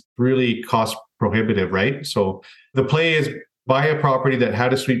 And it's really cost prohibitive, right? So the play is buy a property that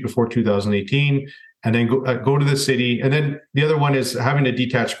had a suite before 2018, and then go to the city. And then the other one is having a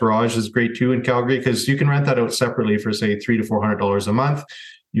detached garage is great too in Calgary, because you can rent that out separately for say $300 to $400 a month.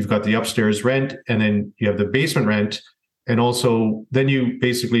 You've got the upstairs rent, and then you have the basement rent. And also then you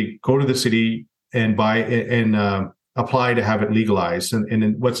basically go to the city and buy and apply to have it legalized. And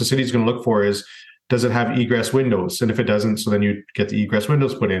then what the city's going to look for is, does it have egress windows? And if it doesn't, so then you get the egress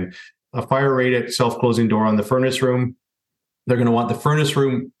windows put in. A fire rated self-closing door on the furnace room. They're going to want the furnace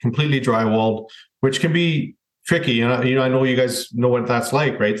room completely drywalled, which can be tricky. And I know you guys know what that's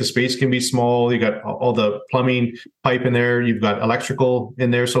like, right? The space can be small. You got all the plumbing pipe in there. You've got electrical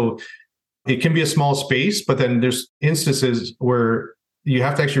in there. So it can be a small space, but then there's instances where you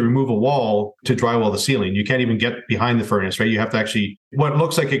have to actually remove a wall to drywall the ceiling. You can't even get behind the furnace, right? You have to actually, what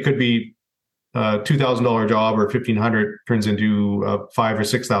looks like it could be a $2,000 job or $1,500 turns into a $5,000 or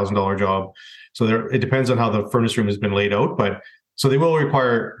 $6,000 job. So it depends on how the furnace room has been laid out. But so they will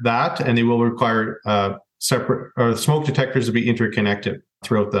require that, and they will require separate or smoke detectors to be interconnected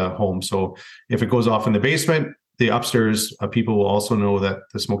throughout the home. So if it goes off in the basement, the upstairs people will also know that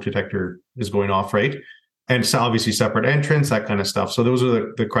the smoke detector is going off, right? And it's obviously separate entrance, that kind of stuff. So those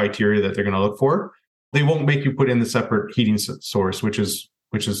are the criteria that they're going to look for. They won't make you put in the separate heating source, which is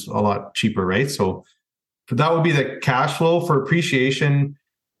a lot cheaper, right? So that would be the cash flow. For appreciation,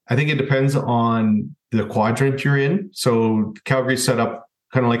 I think it depends on the quadrant you're in. So Calgary's set up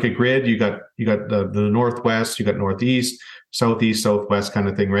kind of like a grid. You got the northwest, you got northeast, southeast, southwest kind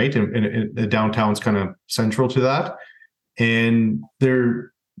of thing, right? And the downtown's kind of central to that. And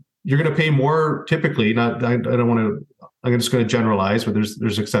you're going to pay more typically. Not, I don't want to. I'm just going to generalize, but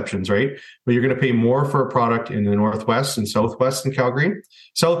there's exceptions, right? But you're going to pay more for a product in the northwest and southwest in Calgary.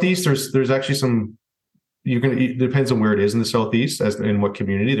 Southeast, there's actually some. It depends on where it is in the southeast, as in what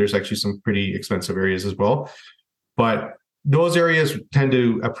community. There's actually some pretty expensive areas as well, but those areas tend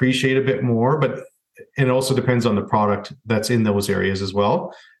to appreciate a bit more. But it also depends on the product that's in those areas as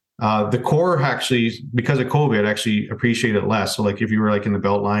well. The core actually, because of COVID, actually appreciated less. So like if you were like in the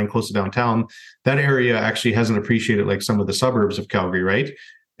Beltline close to downtown, that area actually hasn't appreciated like some of the suburbs of Calgary, right?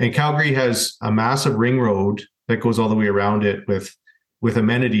 And Calgary has a massive ring road that goes all the way around it with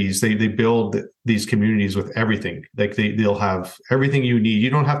amenities. They build these communities with everything. Like they'll have everything you need.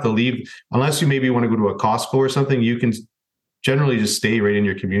 You don't have to leave unless you maybe want to go to a Costco or something. You can generally just stay right in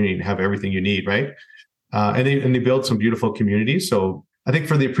your community and have everything you need, right? And they build some beautiful communities. So I think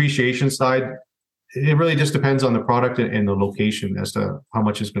for the appreciation side, it really just depends on the product and the location as to how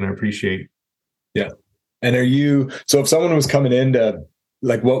much it's going to appreciate. Yeah. And so if someone was coming in to,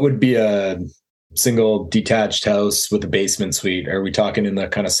 like, what would be a single detached house with a basement suite? Are we talking in the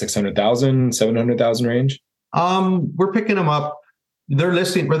kind of 600,000, 700,000 range? We're picking them up. They're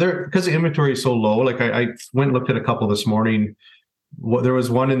listing, because the inventory is so low. Like I went and looked at a couple this morning. There was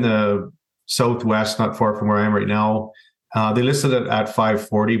one in the southwest, not far from where I am right now. They listed it at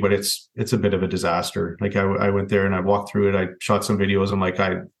 540, but it's a bit of a disaster. Like I went there and I walked through it. I shot some videos. I'm like,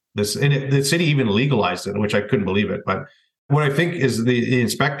 the city even legalized it, which I couldn't believe it. But what I think is the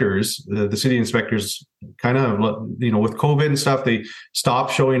inspectors, the city inspectors, kind of, with COVID and stuff, they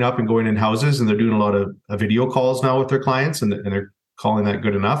stopped showing up and going in houses, and they're doing a lot of video calls now with their clients, and they're calling that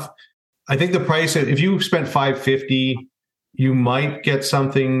good enough. I think the price, if you spent $550, you might get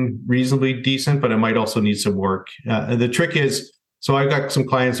something reasonably decent, but it might also need some work. The trick is, so I've got some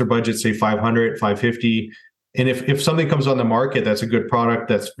clients, their budget say $500, $550. And if something comes on the market that's a good product,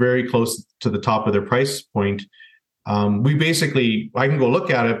 that's very close to the top of their price point, I can go look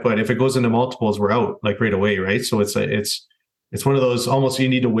at it, but if it goes into multiples, we're out like right away, right? So it's one of those, almost you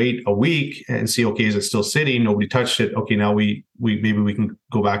need to wait a week and see, okay, is it still sitting? Nobody touched it. Okay, now we maybe we can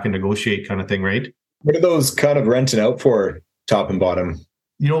go back and negotiate kind of thing, right? What are those kind of renting out for, top and bottom?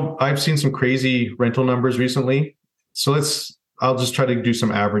 I've seen some crazy rental numbers recently. So I'll just try to do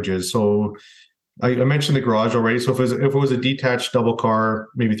some averages. So I mentioned the garage already. So if it was a detached double car,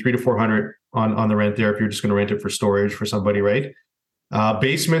 maybe $300 to $400 on the rent there, if you're just going to rent it for storage for somebody, right?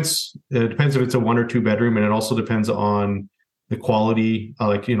 Basements, it depends if it's a 1 or 2 bedroom, and it also depends on the quality,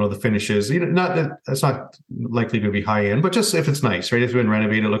 the finishes. That's not likely to be high end, but just if it's nice, right? If it's been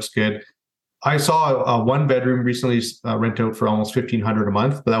renovated, it looks good. I saw a 1 bedroom recently rent out for almost $1,500 a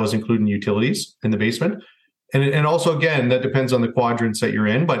month, but that was including utilities in the basement. And also, again, that depends on the quadrants that you're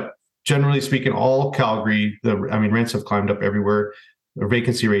in. But generally speaking, all Calgary, rents have climbed up everywhere. The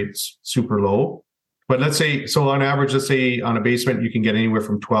vacancy rate's super low. But let's say on average, on a basement, you can get anywhere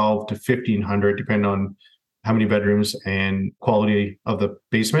from $1,200 to $1,500, depending on how many bedrooms and quality of the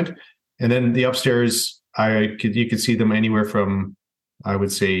basement. And then the upstairs, you could see them anywhere from, I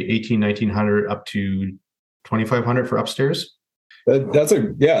would say, $1,800, $1,900 up to $2,500 for upstairs. That's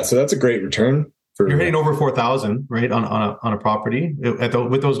a great return. You're hitting over $4,000, right, on a property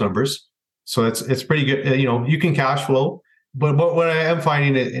with those numbers. So it's pretty good. You can cash flow, but what I am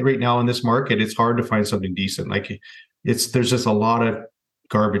finding right now in this market, it's hard to find something decent. Like there's just a lot of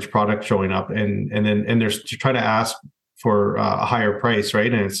garbage product showing up, and they're trying to ask for a higher price,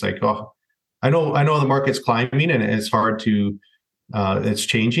 right? And it's like, oh, I know the market's climbing, and it's hard to. It's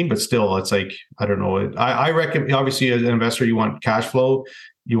changing, but still, it's like, I don't know. I reckon, obviously, as an investor, you want cash flow,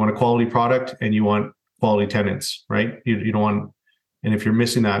 you want a quality product, and you want quality tenants, right? You don't want, and if you're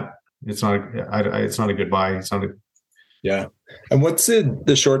missing that, it's not a good buy. Yeah. And what's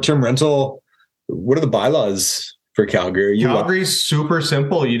the short-term rental? What are the bylaws for Calgary? Calgary's super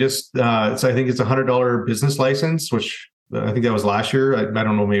simple. You just, I think it's $100 business license, which I think that was last year. I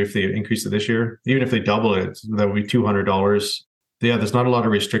don't know, maybe if they increased it this year. Even if they double it, that would be $200. Yeah, there's not a lot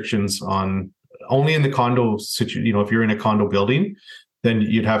of restrictions on, only in the condo situation. If you're in a condo building, then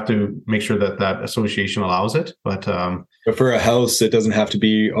you'd have to make sure that association allows it. But for a house, it doesn't have to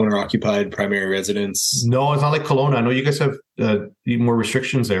be owner-occupied primary residence. No, it's not like Kelowna. I know you guys have more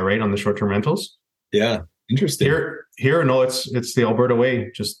restrictions there, right, on the short-term rentals. Yeah, interesting. Here, no, it's the Alberta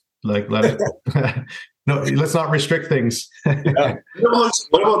way. Just like let it. No, let's not restrict things. Yeah.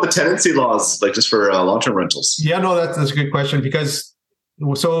 What about the tenancy laws, like just for long-term rentals? Yeah, no, that's a good question, because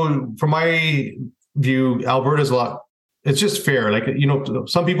so from my view, Alberta's a lot it's just fair. Like,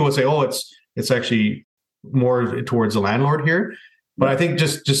 some people would say, oh, it's actually more towards the landlord here. But I think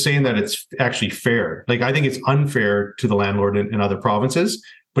just saying that it's actually fair. Like, I think it's unfair to the landlord in other provinces.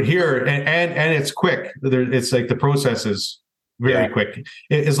 But here, and it's quick. It's like the process is very quick.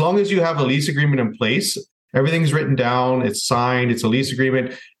 As long as you have a lease agreement in place, everything's written down, it's signed, it's a lease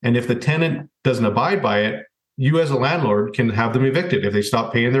agreement. And if the tenant doesn't abide by it, you as a landlord can have them evicted. If they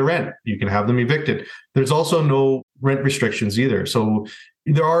stop paying their rent, you can have them evicted. There's also no rent restrictions either. So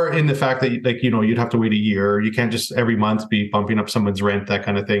there are, in the fact that, like, you'd have to wait a year. You can't just every month be bumping up someone's rent, that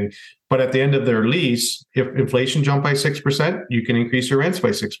kind of thing. But at the end of their lease, if inflation jumped by 6%, you can increase your rents by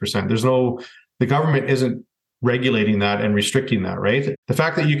 6%. The government isn't regulating that and restricting that, right? The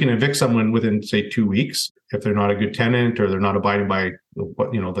fact that you can evict someone within, say, 2 weeks, if they're not a good tenant or they're not abiding by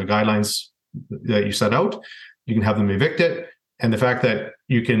what, the guidelines that you set out, you can have them evicted. And the fact that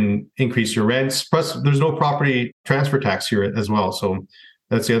you can increase your rents, plus there's no property transfer tax here as well. So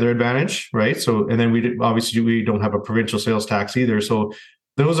that's the other advantage, right? So, and then we don't have a provincial sales tax either. So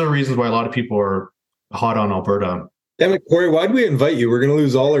those are reasons why a lot of people are hot on Alberta. Damn it, Corey, why'd we invite you? We're going to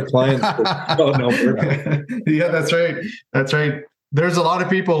lose all our clients. Alberta. Yeah, that's right. That's right. There's a lot of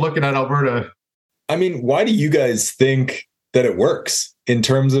people looking at Alberta. I mean, why do you guys think that it works in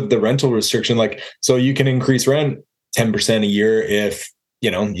terms of the rental restriction? Like, so you can increase rent 10% a year if,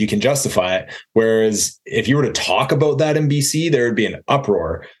 you can justify it. Whereas if you were to talk about that in BC, there would be an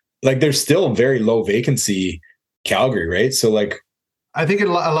uproar. Like, there's still very low vacancy Calgary, right? So like, I think it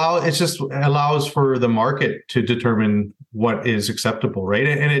allows for the market to determine what is acceptable, right?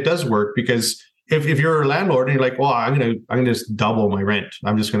 And it does work, because if you're a landlord and you're like, well, I'm gonna just double my rent.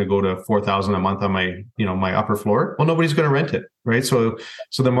 I'm just gonna go to $4,000 a month on my my upper floor. Well, nobody's gonna rent it, right? So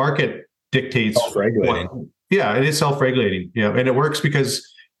the market dictates. Self-regulating. Yeah, it is self-regulating. Yeah, and it works because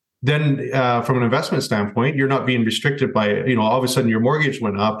then from an investment standpoint, you're not being restricted by, all of a sudden your mortgage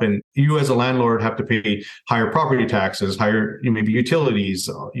went up and you as a landlord have to pay higher property taxes, higher maybe utilities,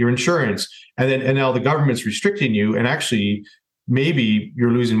 your insurance. And now the government's restricting you, and actually maybe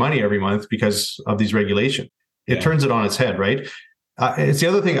you're losing money every month because of these regulations. It turns it on its head, right? It's the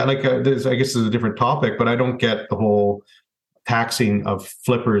other thing I like, I guess this is a different topic, but I don't get the whole taxing of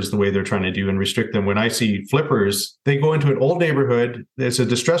flippers the way they're trying to do and restrict them. When I see flippers, they go into an old neighborhood. It's a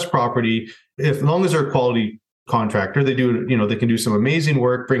distressed property. As long as they're a quality contractor, they do, they can do some amazing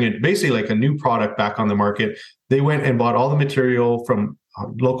work, bring it basically like a new product back on the market. They went and bought all the material from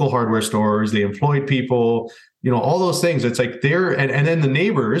local hardware stores. They employed people, all those things. It's like and then the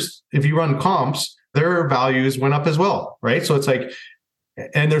neighbors, if you run comps, their values went up as well, right? So it's like,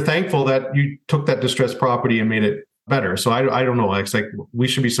 and they're thankful that you took that distressed property and made it better. So I don't know. It's like we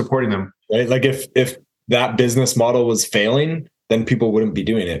should be supporting them. Right. Like if that business model was failing, then people wouldn't be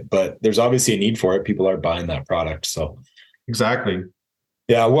doing it. But there's obviously a need for it. People are buying that product. So exactly.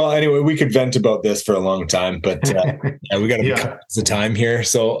 Yeah. Well, anyway, we could vent about this for a long time, but we got to cut the time here.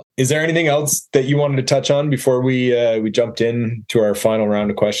 So is there anything else that you wanted to touch on before we jumped in to our final round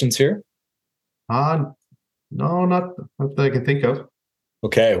of questions here? No, not that I can think of.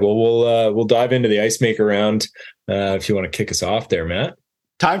 Okay, well, we'll dive into the ice maker round if you want to kick us off there, Matt.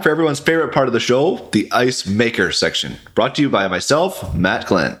 Time for everyone's favorite part of the show, the ice maker section. Brought to you by myself, Matt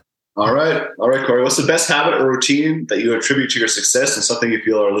Glenn. All right, Corey. What's the best habit or routine that you attribute to your success, and something you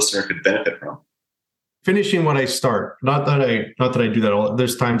feel our listener could benefit from? Finishing what I start. Not that I do that all.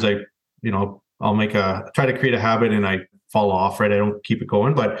 There's times I'll try to create a habit and I fall off. Right, I don't keep it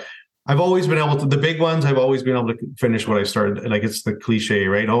going, but I've always been able to, the big ones, I've always been able to finish what I started. Like, it's the cliche,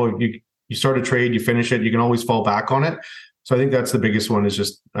 right? Oh, you start a trade, you finish it, you can always fall back on it. So I think that's the biggest one, is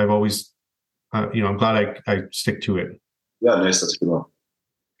just, I've always, I'm glad I stick to it. Yeah, nice. That's a good one.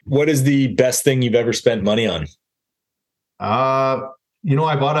 What is the best thing you've ever spent money on? I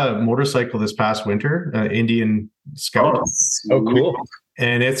bought a motorcycle this past winter, Indian Scout. Oh, cool.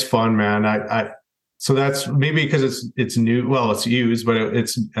 And it's fun, man. So that's maybe because it's new. Well, it's used, but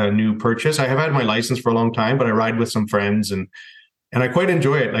it's a new purchase. I have had my license for a long time, but I ride with some friends and I quite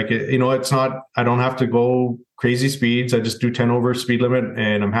enjoy it. Like, it's not, I don't have to go crazy speeds. I just do 10 over speed limit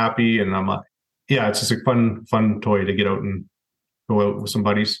and I'm happy. And it's just a fun toy to get out and go out with some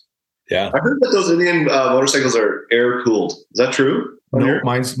buddies. Yeah. I heard that those Indian motorcycles are air cooled. Is that true? No,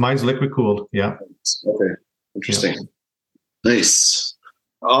 mine's liquid cooled. Yeah. Okay. Interesting. Yeah. Nice.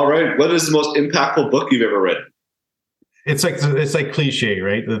 All right. What is the most impactful book you've ever read? It's like cliche,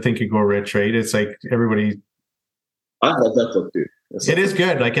 right? The Think and Grow Rich, right? It's like everybody. I love that book, dude. It is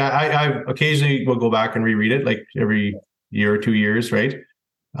good. Like I occasionally will go back and reread it, like every year or 2 years, right?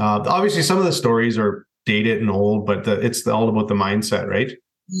 Obviously, some of the stories are dated and old, but it's all about the mindset, right?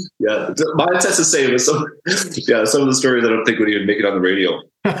 Yeah, mindset's the same as some of the stories I don't think would even make it on the radio.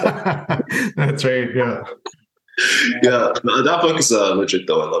 That's right. Yeah. Yeah, that book is legit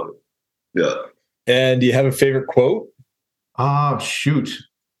though. I love it. Yeah. And do you have a favorite quote? Shoot.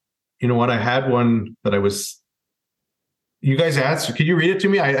 You know what? I had one that you guys asked. Could you read it to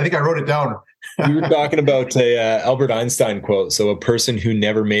me? I think I wrote it down. You were talking about a Albert Einstein quote. So a person who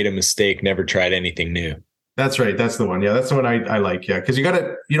never made a mistake never tried anything new. That's right. That's the one. Yeah, that's the one I like. Yeah, because you got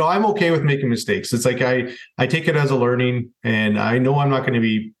to, I'm okay with making mistakes. It's like I take it as a learning, and I know I'm not going to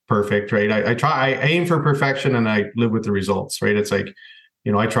be perfect, right? I aim for perfection, and I live with the results, right? It's like,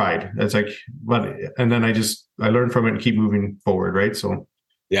 I tried. It's like, and then I learn from it and keep moving forward, right? So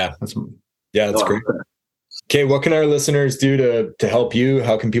that's great. Okay, what can our listeners do to help you?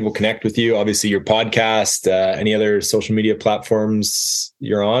 How can people connect with you? Obviously, your podcast, any other social media platforms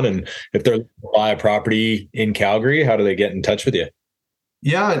you're on, and if they're looking to buy a property in Calgary, how do they get in touch with you?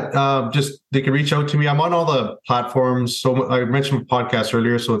 Yeah, just they can reach out to me. I'm on all the platforms. So I mentioned my podcast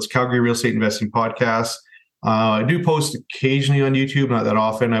earlier, so it's Calgary Real Estate Investing Podcast. I do post occasionally on YouTube, not that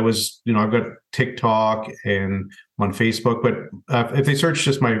often. I've got TikTok and I'm on Facebook, but if they search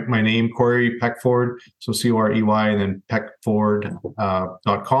just my name, Corey Peckford, so Corey, and then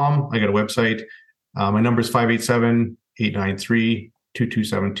peckford.com, I got a website. My number is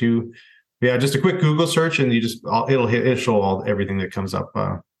 587-893-2272. Yeah, just a quick Google search, and it'll show everything that comes up,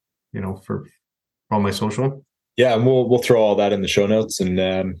 for all my social. Yeah, and we'll throw all that in the show notes,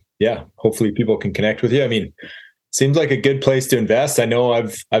 and hopefully people can connect with you. I mean, seems like a good place to invest. I know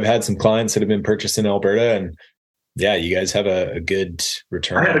I've had some clients that have been purchased in Alberta, and you guys have a good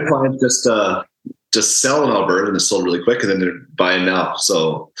return. I had a client just sell in Alberta and it sold really quick, and then they're buying now.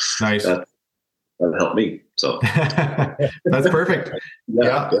 So nice. That helped me. So that's perfect.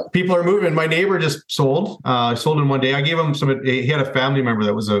 Yeah. People are moving. My neighbor just sold. Sold in one day. I gave him he had a family member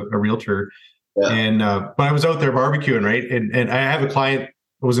that was a realtor. Yeah. And but I was out there barbecuing, right? And I have a client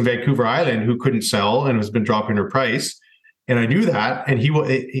who was in Vancouver Island who couldn't sell and has been dropping her price. And I knew that. And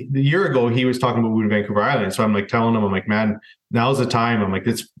a year ago, he was talking about moving to Vancouver Island. So I'm like telling him, I'm like, man, now's the time. I'm like,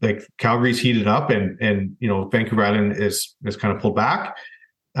 it's like Calgary's heated up, and Vancouver Island is kind of pulled back.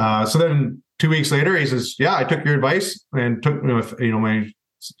 So then 2 weeks later, he says, yeah, I took your advice and took my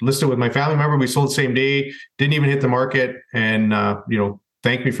listed with my family member. We sold the same day, didn't even hit the market, and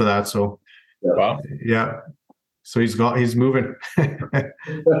thanked me for that. So wow. Yeah. So he's moving.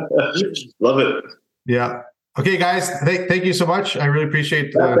 Love it. Yeah. Okay, guys. Thank you so much. I really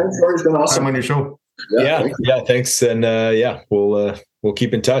appreciate thanks, it's been awesome. time on your show. Yeah. Thanks. And we'll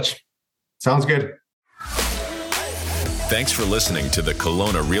keep in touch. Sounds good. Thanks for listening to the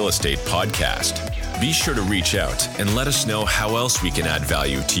Kelowna Real Estate Podcast. Be sure to reach out and let us know how else we can add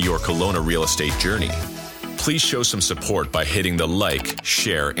value to your Kelowna real estate journey. Please show some support by hitting the like,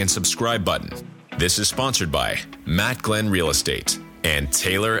 share, and subscribe button. This is sponsored by Matt Glenn Real Estate and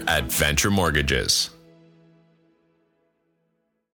Taylor at Venture Mortgages.